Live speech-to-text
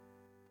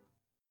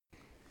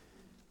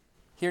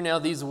Hear now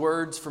these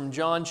words from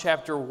John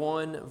chapter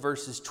 1,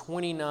 verses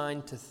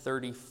 29 to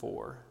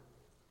 34.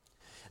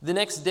 The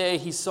next day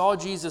he saw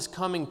Jesus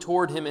coming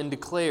toward him and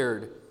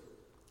declared,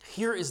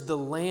 "Here is the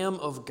Lamb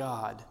of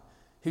God,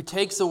 who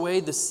takes away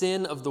the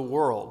sin of the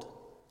world.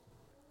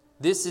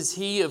 This is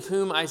he of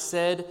whom I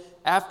said,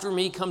 'After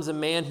me comes a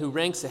man who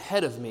ranks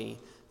ahead of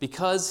me,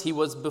 because he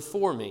was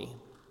before me.'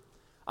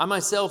 I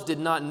myself did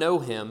not know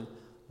him,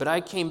 but I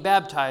came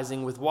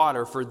baptizing with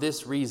water for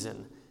this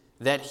reason,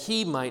 that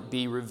he might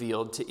be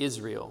revealed to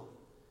Israel."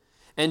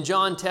 And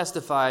John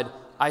testified,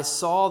 "I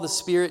saw the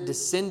Spirit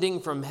descending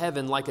from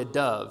heaven like a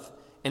dove,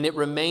 and it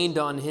remained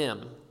on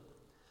him.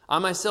 I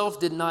myself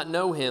did not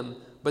know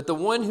him, but the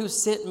one who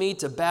sent me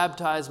to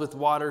baptize with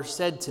water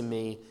said to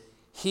me,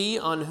 'He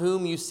on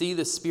whom you see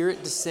the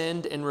Spirit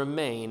descend and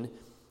remain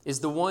is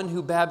the one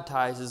who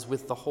baptizes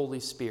with the Holy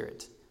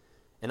Spirit.'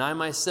 And I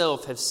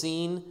myself have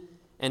seen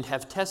and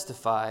have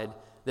testified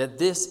that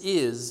this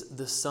is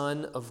the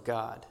Son of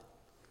God."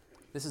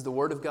 This is the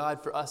word of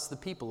God for us, the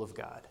people of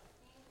God.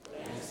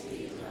 Thanks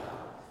be to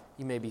God.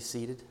 You may be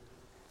seated.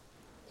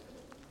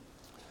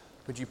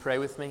 Would you pray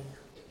with me?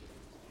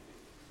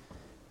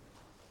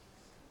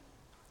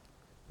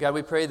 God,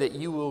 we pray that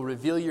you will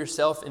reveal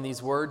yourself in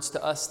these words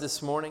to us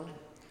this morning.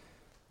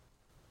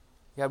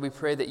 God, we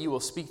pray that you will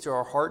speak to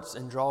our hearts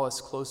and draw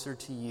us closer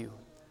to you.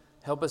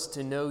 Help us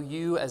to know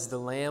you as the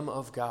Lamb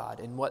of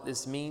God and what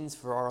this means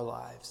for our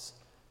lives.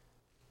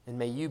 And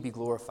may you be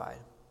glorified.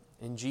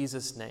 In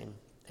Jesus' name,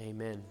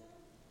 amen.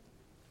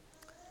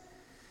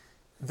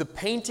 The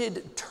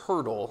painted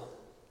turtle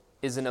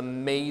is an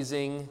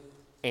amazing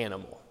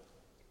animal.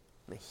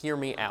 Now, hear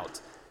me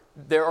out.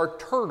 There are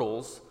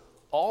turtles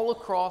all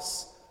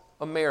across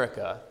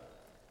America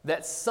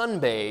that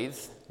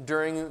sunbathe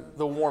during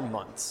the warm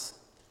months.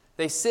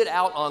 They sit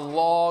out on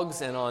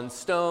logs and on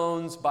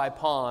stones by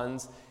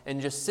ponds and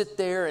just sit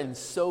there and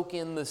soak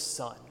in the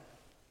sun.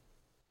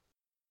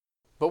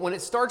 But when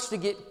it starts to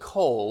get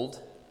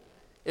cold,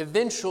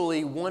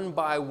 eventually, one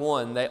by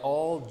one, they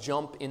all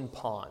jump in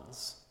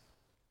ponds.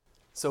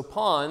 So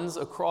ponds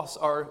across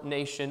our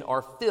nation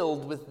are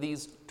filled with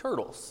these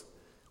turtles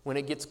when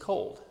it gets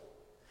cold.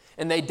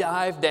 And they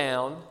dive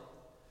down,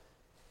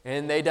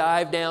 and they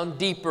dive down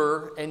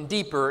deeper and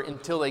deeper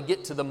until they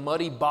get to the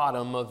muddy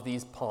bottom of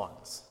these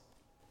ponds.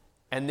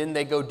 And then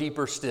they go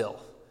deeper still,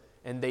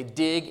 and they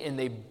dig and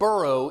they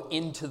burrow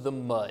into the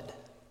mud.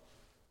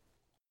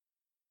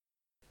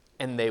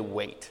 And they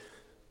wait.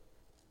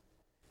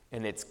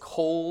 And it's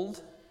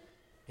cold,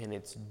 and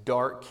it's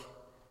dark,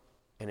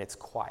 and it's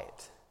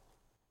quiet.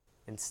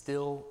 And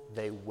still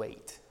they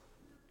wait.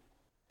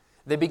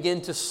 They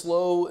begin to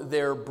slow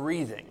their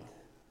breathing,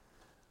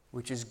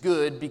 which is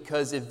good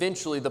because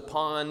eventually the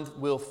pond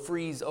will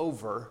freeze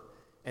over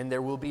and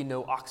there will be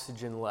no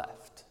oxygen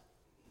left.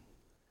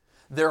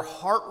 Their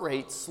heart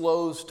rate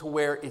slows to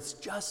where it's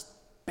just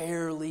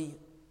barely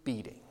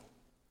beating.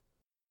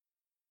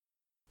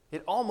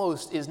 It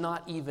almost is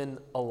not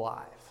even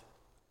alive.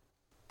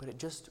 But it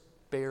just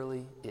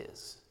barely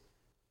is.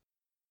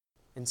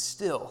 And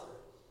still,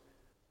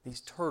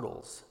 these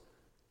turtles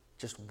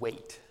just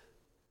wait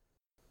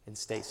and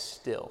stay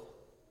still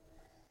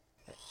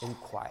and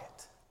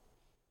quiet.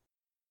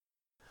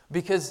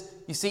 Because,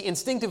 you see,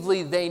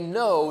 instinctively they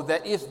know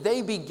that if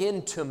they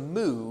begin to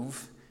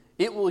move,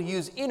 it will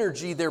use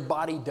energy their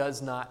body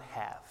does not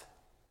have.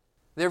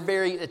 Their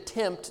very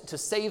attempt to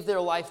save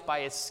their life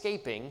by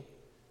escaping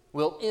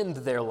will end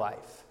their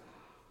life.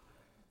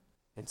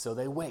 And so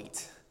they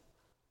wait.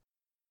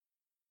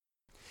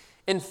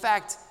 In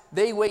fact,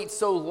 they wait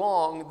so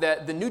long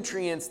that the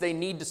nutrients they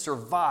need to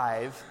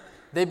survive,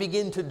 they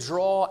begin to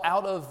draw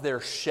out of their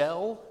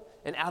shell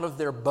and out of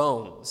their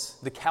bones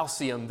the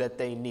calcium that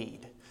they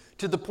need,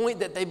 to the point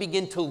that they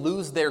begin to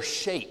lose their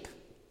shape.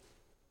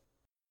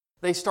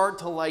 They start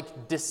to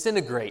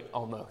disintegrate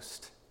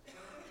almost.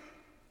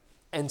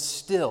 And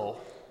still,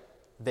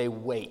 they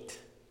wait.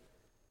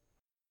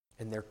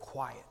 And they're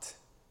quiet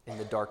in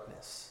the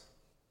darkness.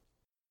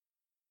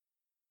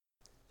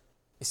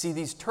 You see,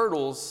 these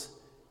turtles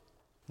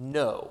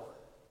know,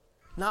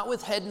 not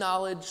with head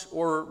knowledge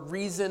or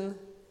reason,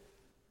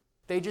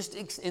 they just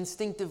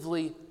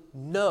instinctively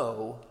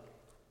know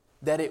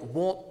that it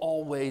won't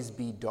always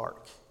be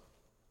dark.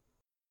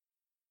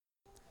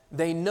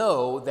 They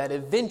know that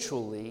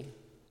eventually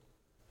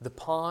the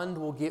pond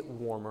will get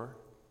warmer,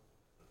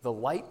 the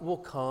light will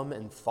come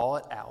and thaw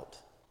it out,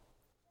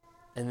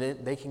 and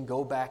then they can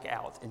go back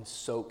out and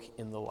soak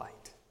in the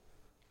light.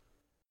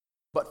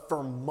 But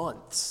for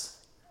months,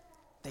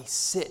 they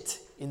sit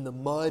in the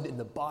mud in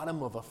the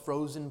bottom of a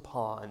frozen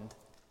pond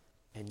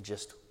and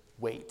just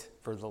wait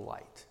for the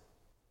light.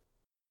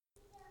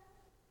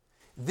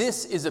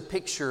 This is a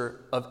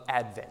picture of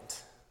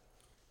Advent.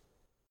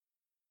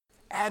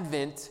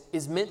 Advent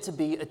is meant to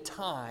be a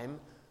time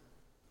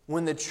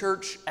when the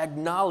church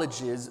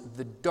acknowledges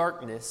the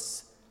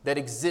darkness that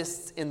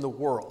exists in the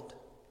world,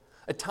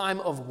 a time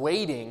of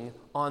waiting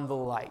on the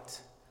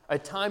light, a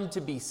time to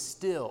be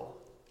still.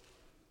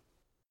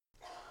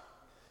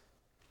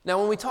 Now,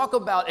 when we talk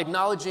about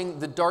acknowledging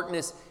the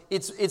darkness,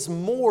 it's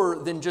more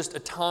than just a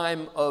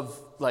time of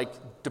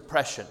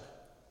depression.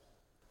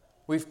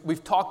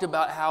 We've talked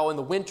about how in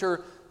the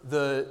winter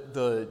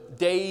the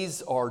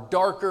days are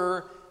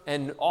darker,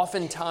 and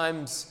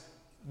oftentimes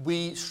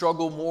we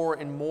struggle more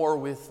and more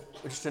with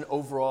just an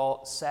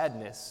overall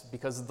sadness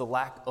because of the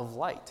lack of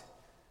light.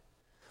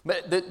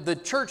 But the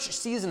church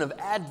season of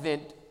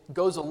Advent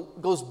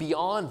goes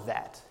beyond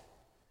that.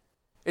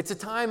 It's a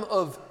time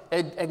of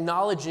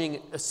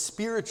acknowledging a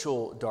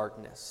spiritual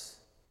darkness.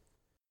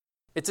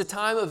 It's a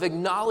time of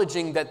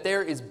acknowledging that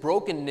there is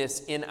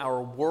brokenness in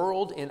our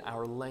world, in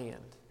our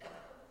land.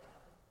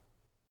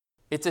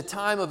 It's a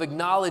time of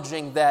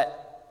acknowledging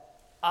that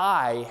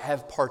I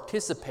have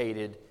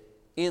participated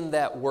in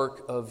that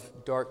work of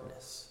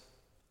darkness.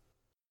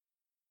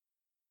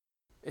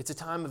 It's a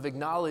time of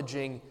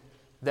acknowledging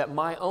that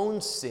my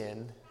own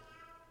sin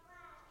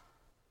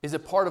is a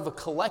part of a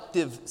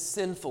collective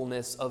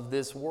sinfulness of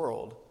this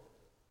world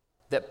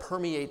that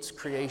permeates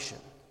creation.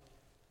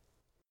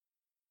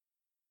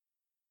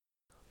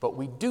 But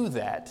we do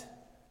that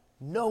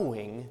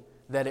knowing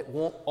that it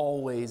won't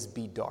always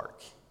be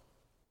dark.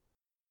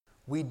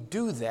 We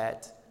do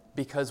that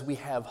because we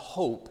have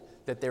hope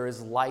that there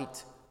is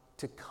light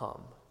to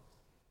come.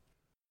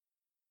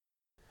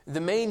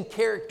 The main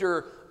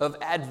character of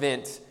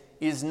Advent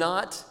is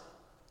not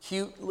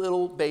cute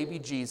little baby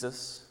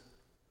Jesus.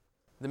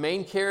 The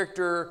main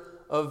character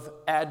of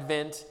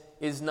Advent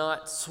is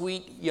not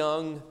sweet,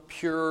 young,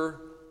 pure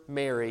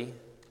Mary,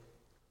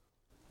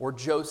 or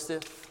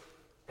Joseph,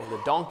 or the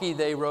donkey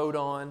they rode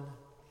on,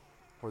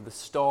 or the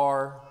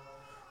star,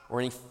 or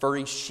any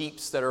furry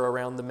sheeps that are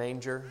around the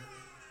manger.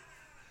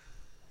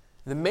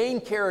 The main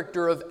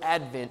character of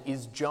Advent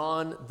is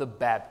John the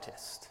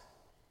Baptist,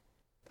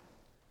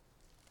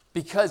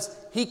 because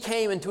he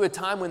came into a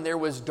time when there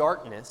was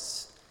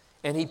darkness,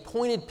 and he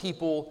pointed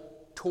people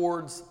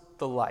towards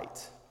the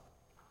light.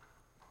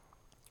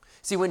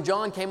 See, when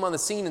John came on the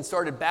scene and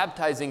started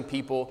baptizing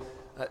people,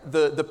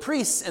 the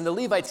priests and the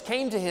Levites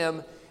came to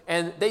him,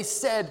 and they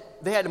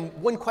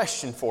had one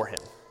question for him.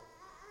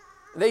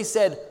 They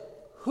said,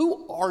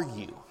 "Who are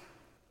you?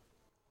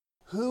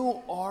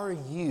 Who are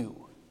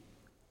you?"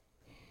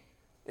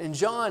 And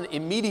John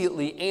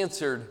immediately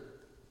answered,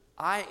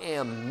 "I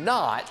am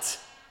not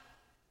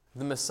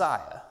the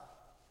Messiah,"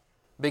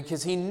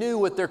 because he knew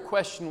what their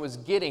question was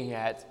getting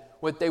at.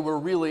 What they were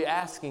really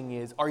asking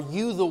is, are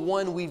you the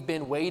one we've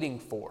been waiting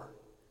for?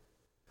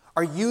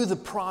 Are you the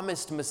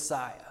promised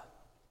Messiah?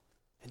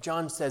 And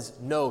John says,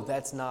 no,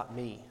 that's not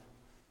me.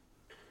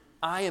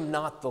 I am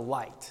not the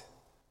light.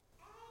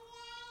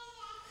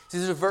 See,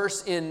 there's a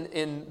verse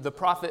in the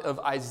prophet of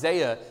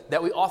Isaiah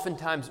that we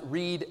oftentimes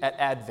read at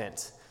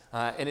Advent.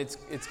 And it's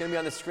going to be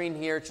on the screen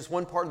here. It's just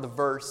one part of the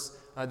verse.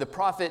 The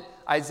prophet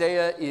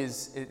Isaiah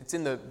it's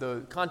in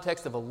the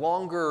context of a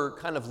longer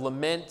kind of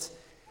lament.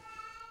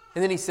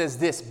 And then he says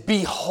this,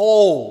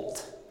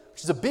 "Behold,"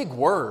 which is a big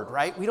word,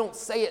 right? We don't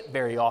say it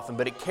very often,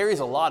 but it carries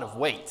a lot of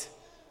weight.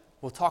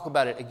 We'll talk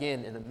about it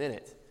again in a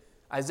minute.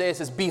 Isaiah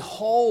says,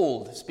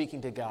 "Behold,"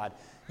 speaking to God,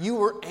 "you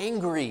were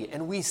angry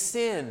and we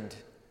sinned.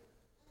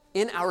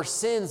 In our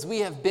sins we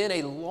have been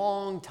a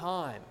long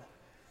time.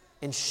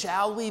 And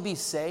shall we be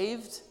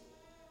saved?"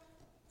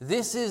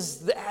 This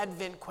is the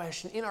Advent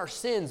question. In our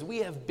sins we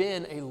have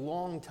been a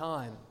long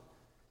time.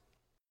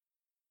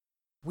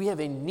 We have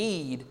a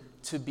need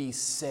to be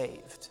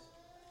saved.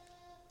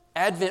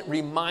 Advent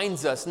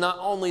reminds us not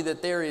only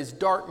that there is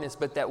darkness,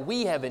 but that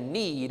we have a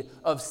need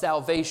of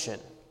salvation.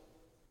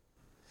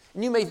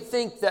 And you may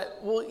think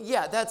that, well,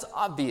 yeah, that's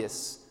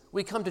obvious.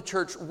 We come to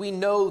church, we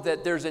know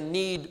that there's a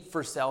need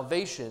for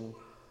salvation,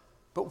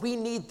 but we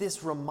need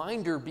this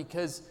reminder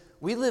because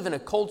we live in a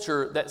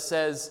culture that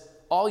says,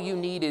 all you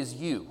need is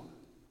you.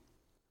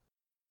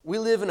 We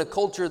live in a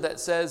culture that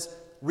says,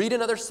 read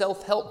another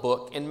self-help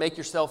book and make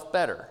yourself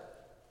better.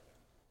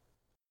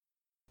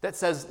 That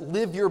says,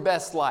 live your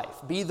best life.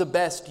 Be the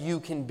best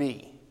you can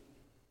be.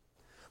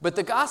 But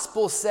the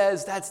gospel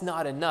says that's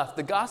not enough.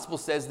 The gospel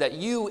says that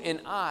you and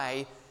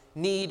I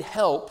need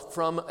help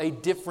from a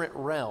different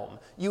realm.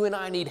 You and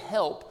I need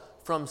help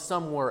from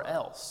somewhere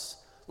else.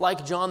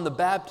 Like John the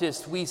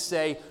Baptist, we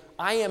say,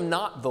 I am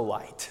not the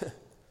light.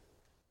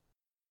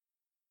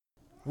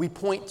 We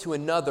point to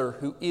another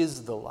who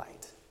is the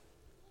light.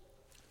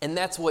 And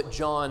that's what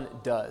John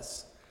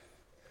does.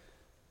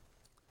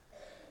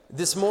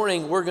 This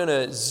morning, we're going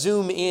to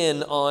zoom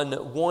in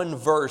on one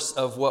verse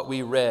of what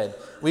we read.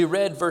 We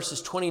read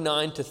verses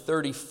 29 to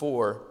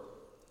 34,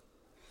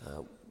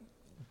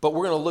 but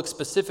we're going to look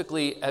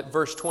specifically at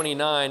verse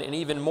 29 and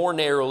even more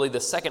narrowly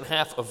the second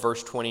half of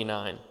verse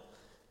 29.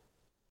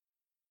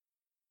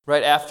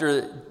 Right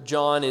after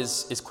John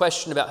is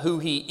questioned about who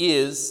he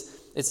is,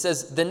 it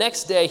says, "The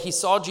next day he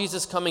saw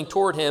Jesus coming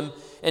toward him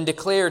and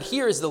declared,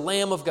 'Here is the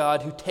Lamb of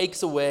God who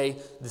takes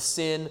away the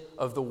sin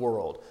of the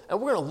world.'"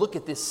 And we're going to look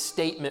at this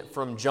statement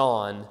from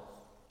John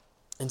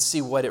and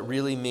see what it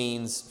really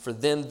means for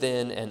them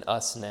then and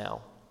us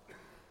now.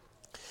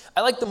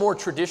 I like the more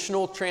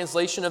traditional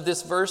translation of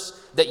this verse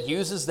that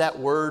uses that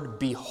word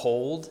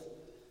behold.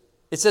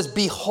 It says,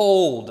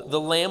 "Behold, the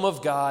Lamb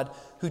of God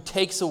who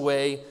takes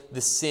away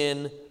the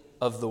sin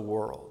of the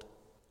world."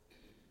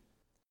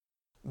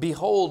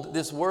 Behold,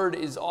 this word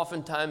is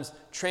oftentimes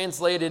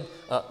translated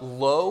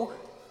lo,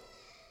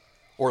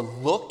 or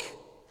look,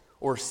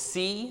 or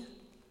see,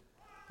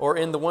 or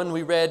in the one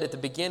we read at the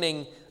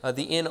beginning,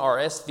 the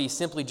NRSV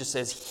simply just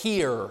says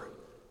hear.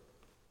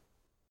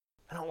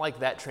 I don't like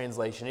that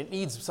translation. It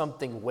needs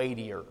something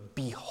weightier.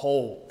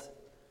 Behold.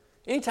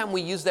 Anytime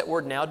we use that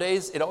word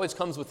nowadays, it always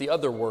comes with the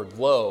other word,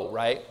 lo,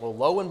 right? Well,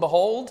 lo and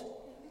behold,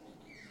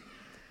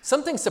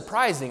 something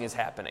surprising is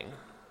happening.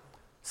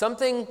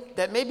 Something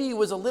that maybe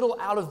was a little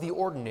out of the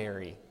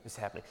ordinary is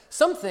happening.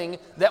 Something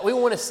that we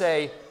want to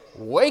say,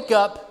 wake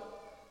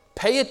up,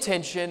 pay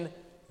attention,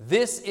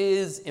 this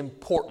is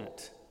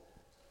important.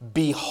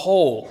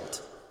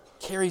 Behold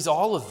carries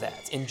all of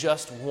that in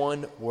just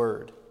one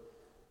word.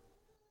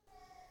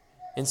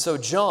 And so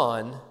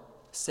John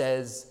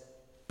says,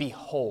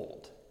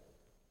 behold.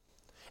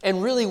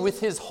 And really with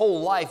his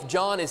whole life,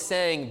 John is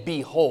saying,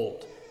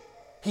 behold.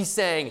 He's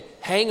saying,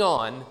 hang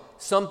on,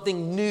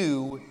 something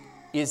new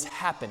is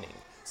happening.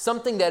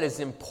 Something that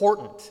is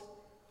important.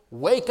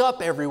 Wake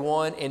up,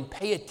 everyone, and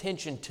pay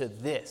attention to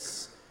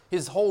this.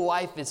 His whole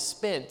life is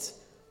spent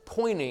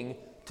pointing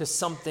to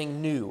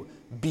something new.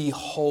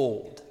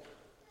 Behold.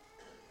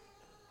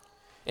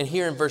 And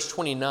here in verse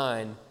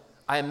 29,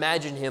 I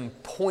imagine him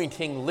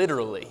pointing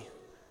literally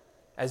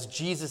as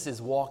Jesus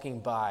is walking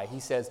by. He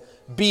says,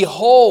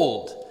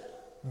 "Behold,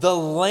 the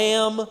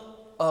Lamb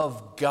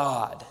of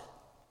God."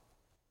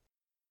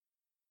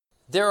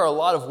 There are a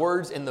lot of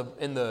words in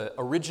the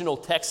original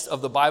text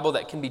of the Bible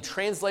that can be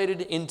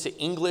translated into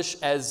English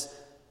as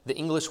the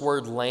English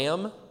word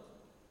lamb.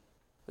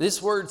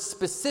 This word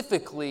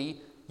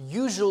specifically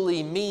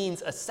usually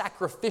means a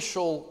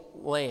sacrificial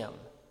lamb,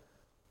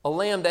 a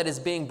lamb that is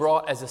being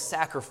brought as a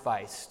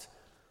sacrifice,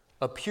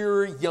 a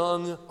pure,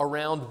 young,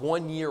 around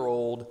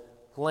 1-year-old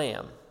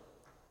lamb.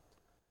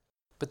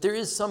 But there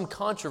is some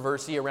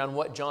controversy around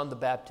what John the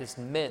Baptist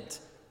meant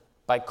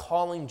by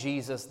calling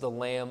Jesus the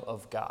Lamb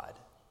of God.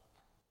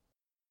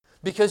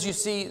 Because you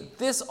see,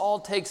 this all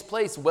takes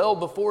place well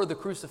before the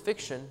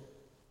crucifixion.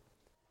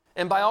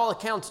 And by all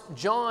accounts,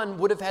 John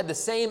would have had the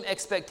same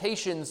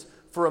expectations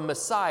for a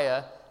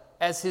Messiah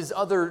as his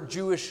other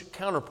Jewish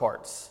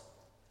counterparts,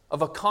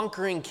 of a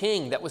conquering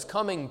king that was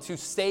coming to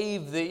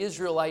save the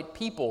Israelite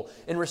people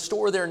and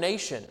restore their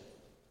nation.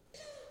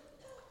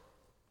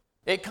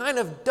 It kind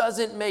of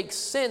doesn't make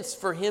sense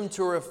for him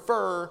to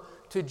refer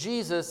to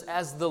Jesus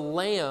as the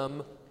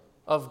Lamb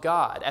of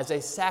God, as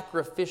a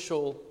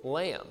sacrificial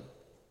lamb.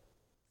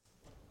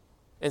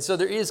 And so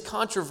there is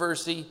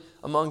controversy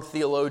among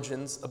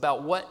theologians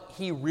about what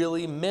he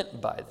really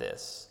meant by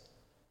this.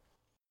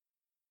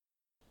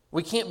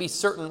 We can't be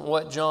certain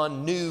what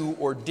John knew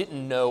or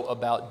didn't know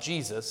about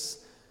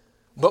Jesus,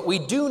 but we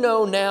do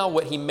know now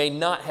what he may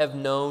not have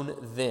known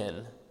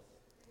then,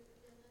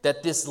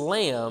 that this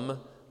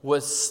lamb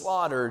was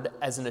slaughtered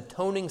as an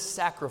atoning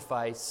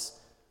sacrifice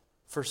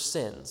for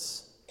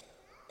sins.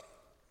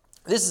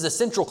 This is a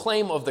central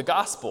claim of the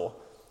gospel,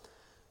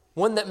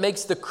 one that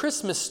makes the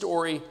Christmas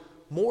story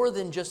more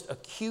than just a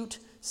cute,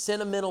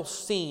 sentimental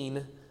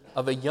scene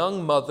of a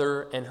young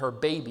mother and her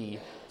baby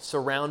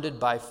surrounded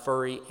by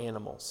furry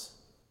animals.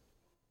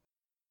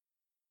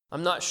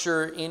 I'm not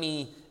sure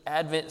any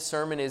Advent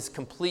sermon is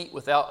complete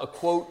without a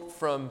quote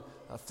from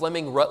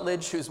Fleming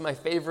Rutledge, who's my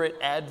favorite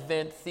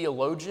Advent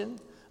theologian.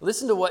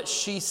 Listen to what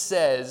she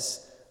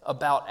says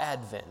about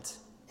Advent.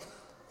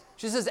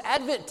 She says,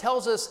 "Advent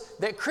tells us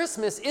that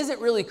Christmas isn't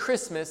really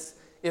Christmas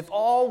if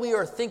all we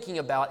are thinking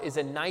about is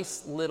a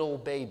nice little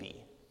baby.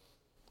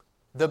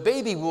 The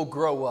baby will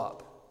grow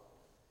up,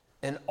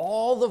 and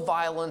all the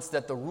violence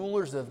that the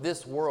rulers of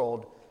this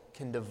world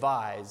can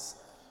devise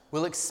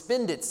will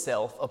expend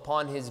itself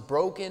upon his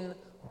broken,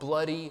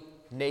 bloody,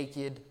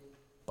 naked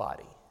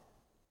body."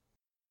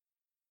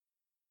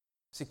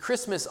 See,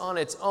 Christmas on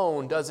its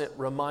own doesn't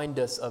remind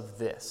us of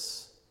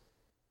this.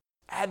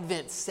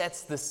 Advent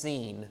sets the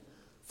scene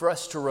for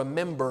us to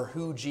remember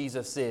who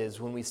Jesus is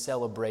when we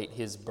celebrate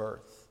his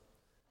birth.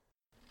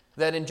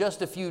 That in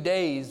just a few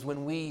days,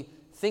 when we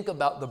think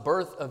about the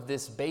birth of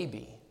this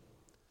baby,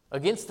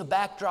 against the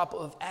backdrop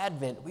of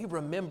Advent, we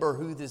remember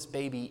who this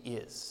baby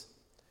is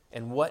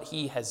and what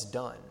he has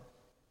done.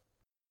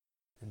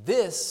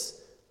 This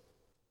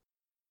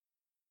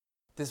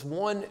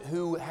one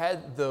who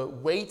had the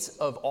weight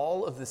of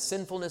all of the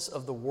sinfulness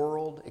of the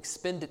world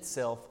expend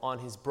itself on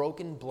his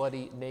broken,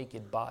 bloody,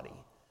 naked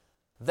body.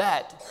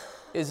 That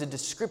is a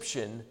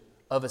description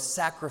of a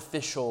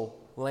sacrificial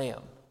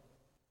lamb.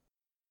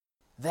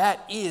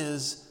 That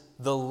is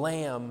the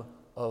Lamb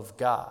of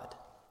God.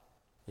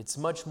 It's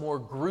much more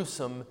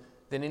gruesome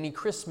than any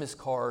Christmas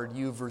card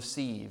you've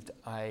received,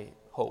 I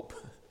hope.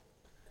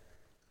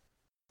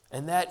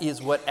 And that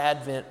is what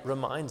Advent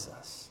reminds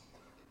us.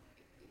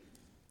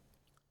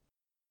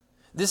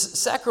 This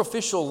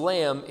sacrificial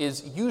lamb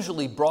is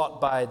usually brought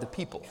by the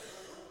people.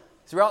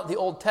 Throughout the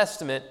Old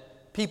Testament,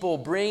 people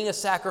bring a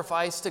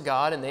sacrifice to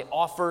God and they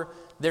offer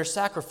their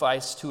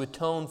sacrifice to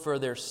atone for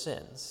their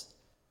sins.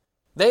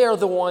 They are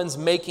the ones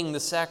making the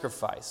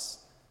sacrifice.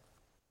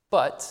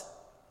 But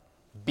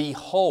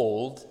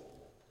behold,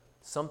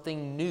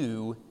 something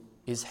new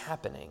is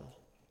happening.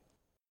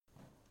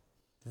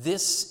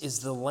 This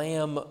is the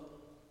Lamb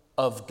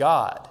of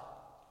God.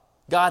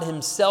 God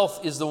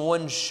himself is the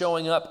one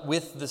showing up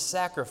with the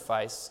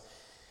sacrifice.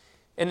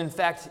 And in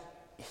fact,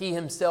 he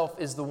himself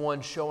is the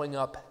one showing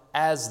up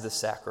as the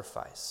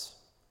sacrifice.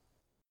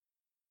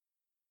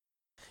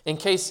 In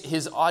case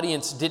his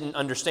audience didn't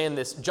understand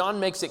this, John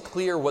makes it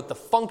clear what the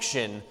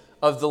function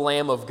of the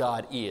Lamb of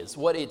God is,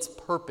 what its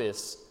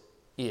purpose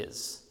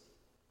is.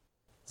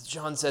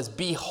 John says,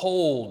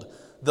 "Behold,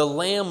 the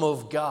Lamb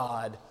of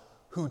God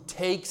who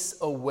takes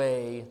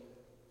away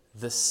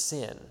the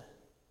sin."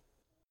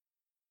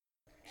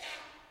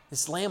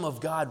 This Lamb of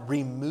God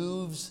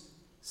removes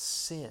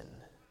sin.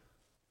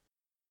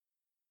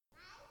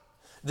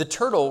 The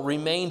turtle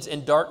remains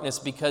in darkness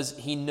because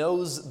he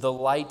knows the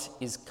light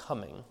is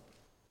coming.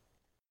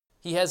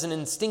 He has an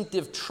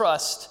instinctive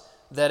trust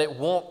that it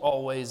won't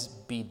always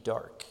be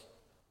dark.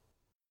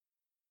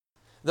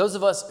 Those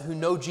of us who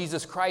know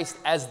Jesus Christ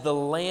as the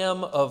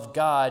Lamb of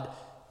God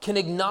can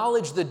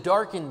acknowledge the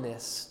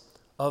darkness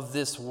of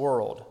this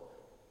world,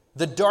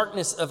 the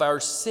darkness of our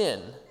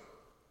sin,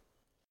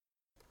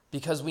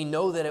 because we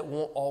know that it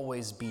won't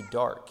always be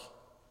dark.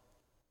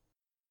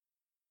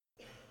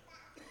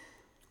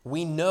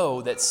 We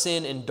know that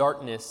sin and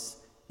darkness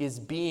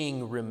is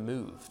being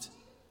removed.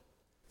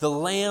 The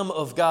Lamb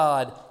of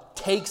God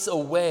takes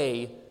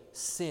away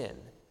sin,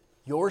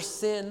 your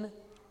sin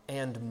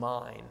and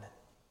mine.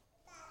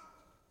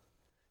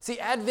 See,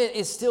 Advent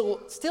is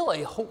still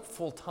a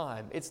hopeful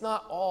time. It's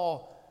not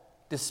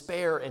all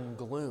despair and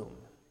gloom.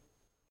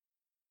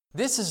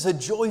 This is a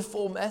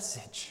joyful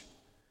message.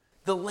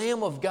 The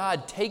Lamb of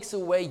God takes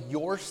away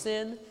your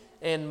sin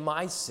and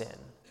my sin.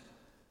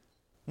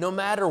 No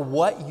matter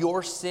what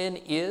your sin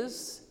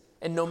is,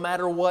 and no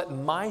matter what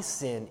my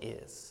sin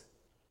is.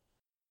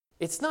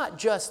 It's not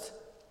just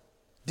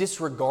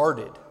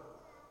disregarded.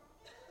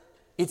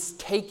 It's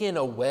taken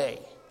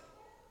away.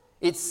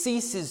 It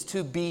ceases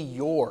to be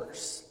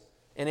yours,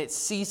 and it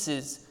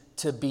ceases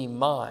to be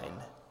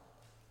mine.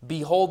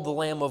 Behold the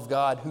Lamb of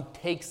God who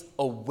takes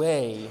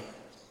away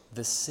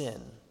the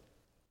sin.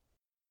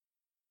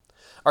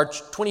 Our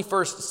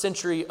 21st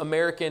century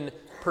American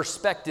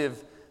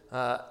perspective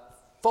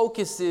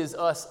focuses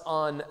us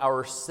on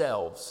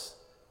ourselves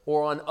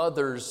or on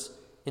others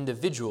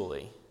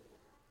individually.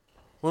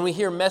 When we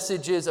hear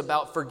messages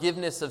about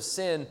forgiveness of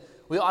sin,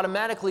 we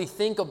automatically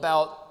think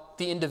about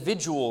the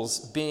individuals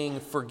being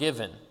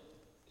forgiven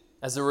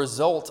as a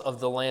result of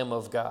the Lamb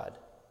of God.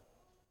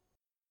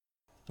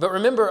 But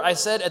remember, I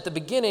said at the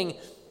beginning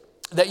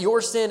that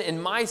your sin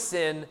and my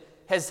sin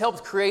has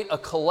helped create a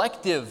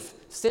collective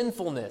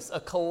sinfulness, a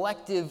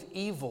collective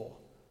evil,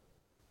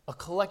 a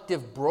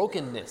collective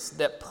brokenness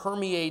that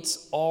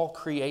permeates all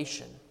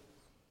creation.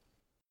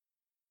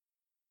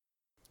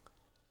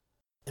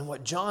 And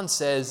what John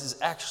says is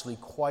actually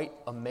quite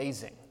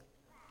amazing.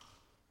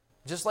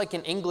 Just like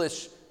in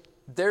English,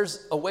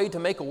 there's a way to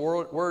make a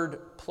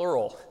word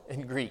plural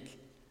in Greek,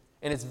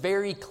 and it's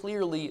very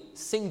clearly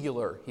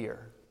singular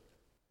here.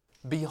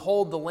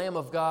 Behold the Lamb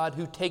of God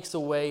who takes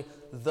away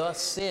the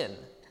sin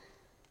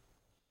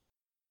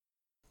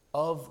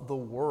of the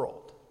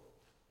world.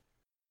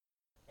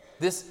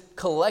 This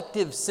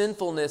collective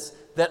sinfulness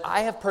that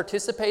I have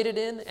participated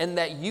in and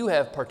that you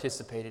have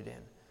participated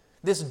in.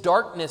 This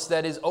darkness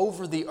that is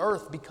over the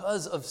earth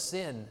because of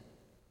sin.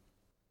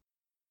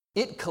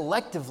 It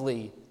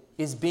collectively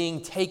is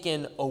being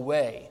taken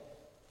away.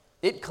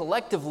 It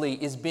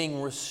collectively is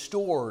being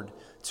restored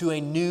to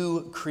a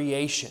new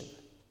creation.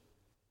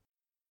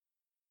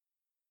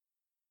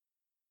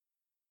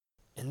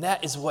 And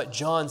that is what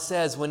John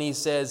says when he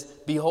says,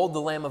 "Behold the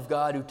Lamb of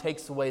God who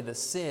takes away the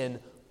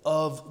sin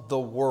of the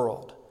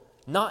world."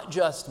 Not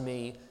just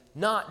me,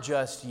 not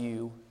just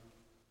you,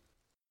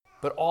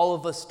 but all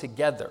of us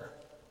together,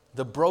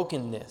 the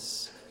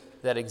brokenness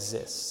that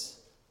exists.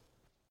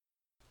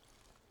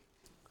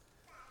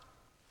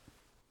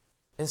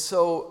 And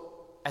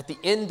so, at the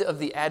end of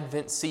the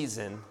Advent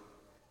season,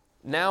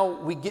 now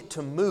we get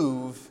to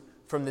move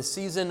from the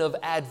season of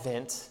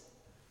Advent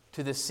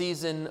to the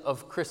season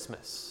of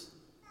Christmas.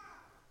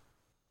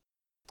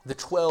 The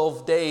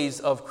 12 days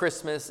of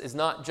Christmas is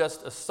not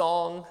just a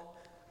song,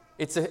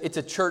 it's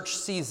a church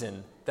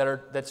season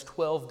that's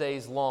 12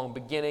 days long,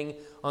 beginning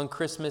on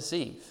Christmas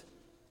Eve.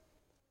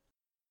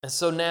 And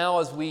so now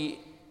as we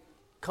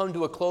come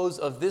to a close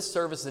of this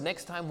service, the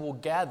next time we'll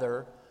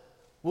gather,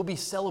 we'll be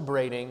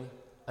celebrating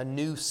a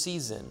new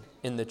season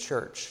in the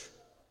church.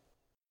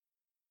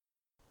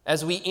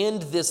 As we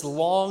end this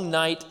long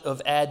night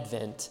of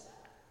Advent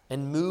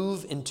and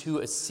move into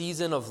a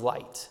season of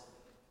light,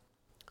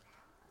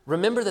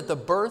 remember that the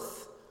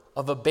birth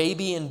of a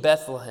baby in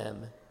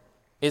Bethlehem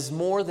is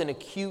more than a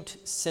cute,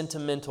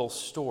 sentimental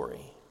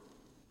story.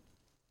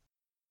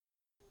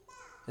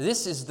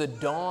 This is the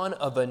dawn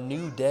of a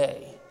new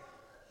day.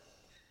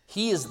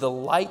 He is the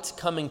light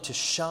coming to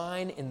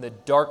shine in the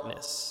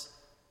darkness,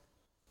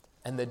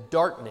 and the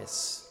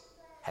darkness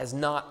has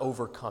not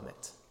overcome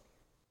it.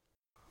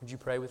 Would you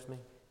pray with me?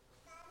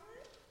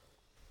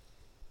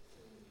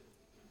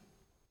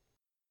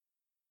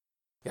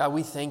 God,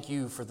 we thank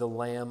you for the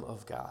Lamb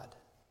of God.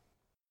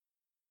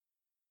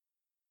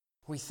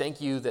 We thank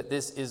you that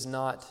this is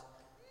not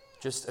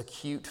just a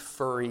cute,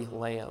 furry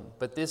lamb,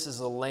 but this is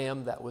a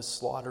lamb that was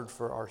slaughtered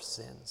for our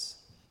sins.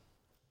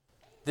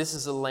 This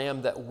is a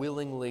lamb that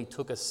willingly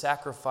took a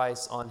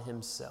sacrifice on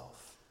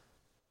himself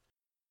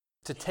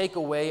to take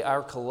away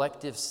our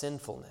collective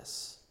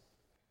sinfulness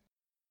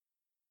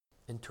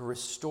and to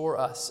restore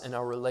us in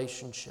our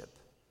relationship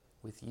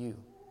with you.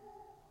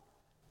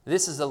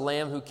 This is a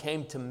lamb who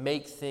came to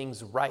make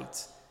things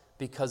right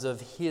because of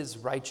his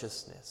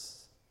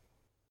righteousness.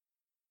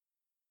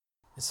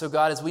 And so,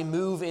 God, as we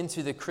move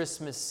into the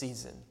Christmas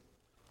season,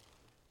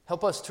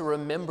 help us to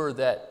remember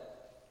that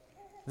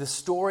the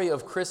story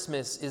of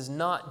Christmas is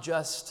not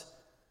just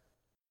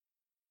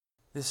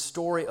this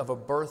story of a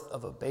birth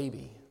of a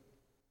baby,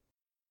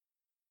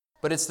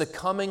 but it's the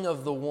coming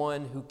of the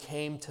one who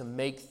came to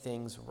make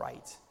things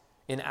right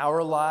in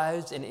our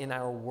lives and in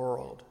our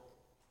world.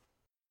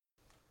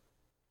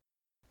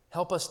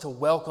 Help us to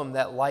welcome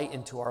that light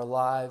into our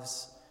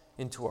lives,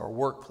 into our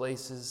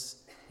workplaces,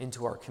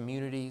 into our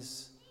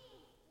communities.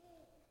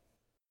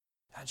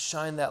 God,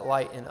 shine that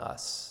light in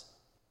us.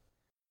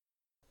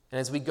 And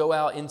as we go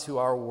out into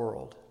our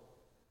world,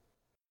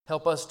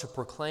 help us to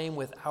proclaim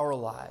with our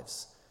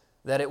lives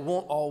that it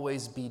won't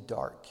always be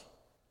dark,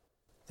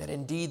 that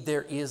indeed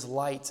there is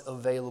light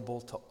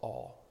available to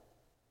all.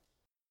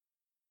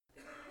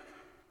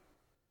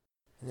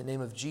 In the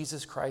name of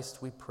Jesus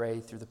Christ, we pray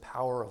through the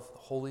power of the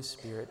Holy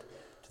Spirit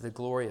to the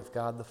glory of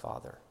God the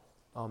Father.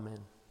 Amen.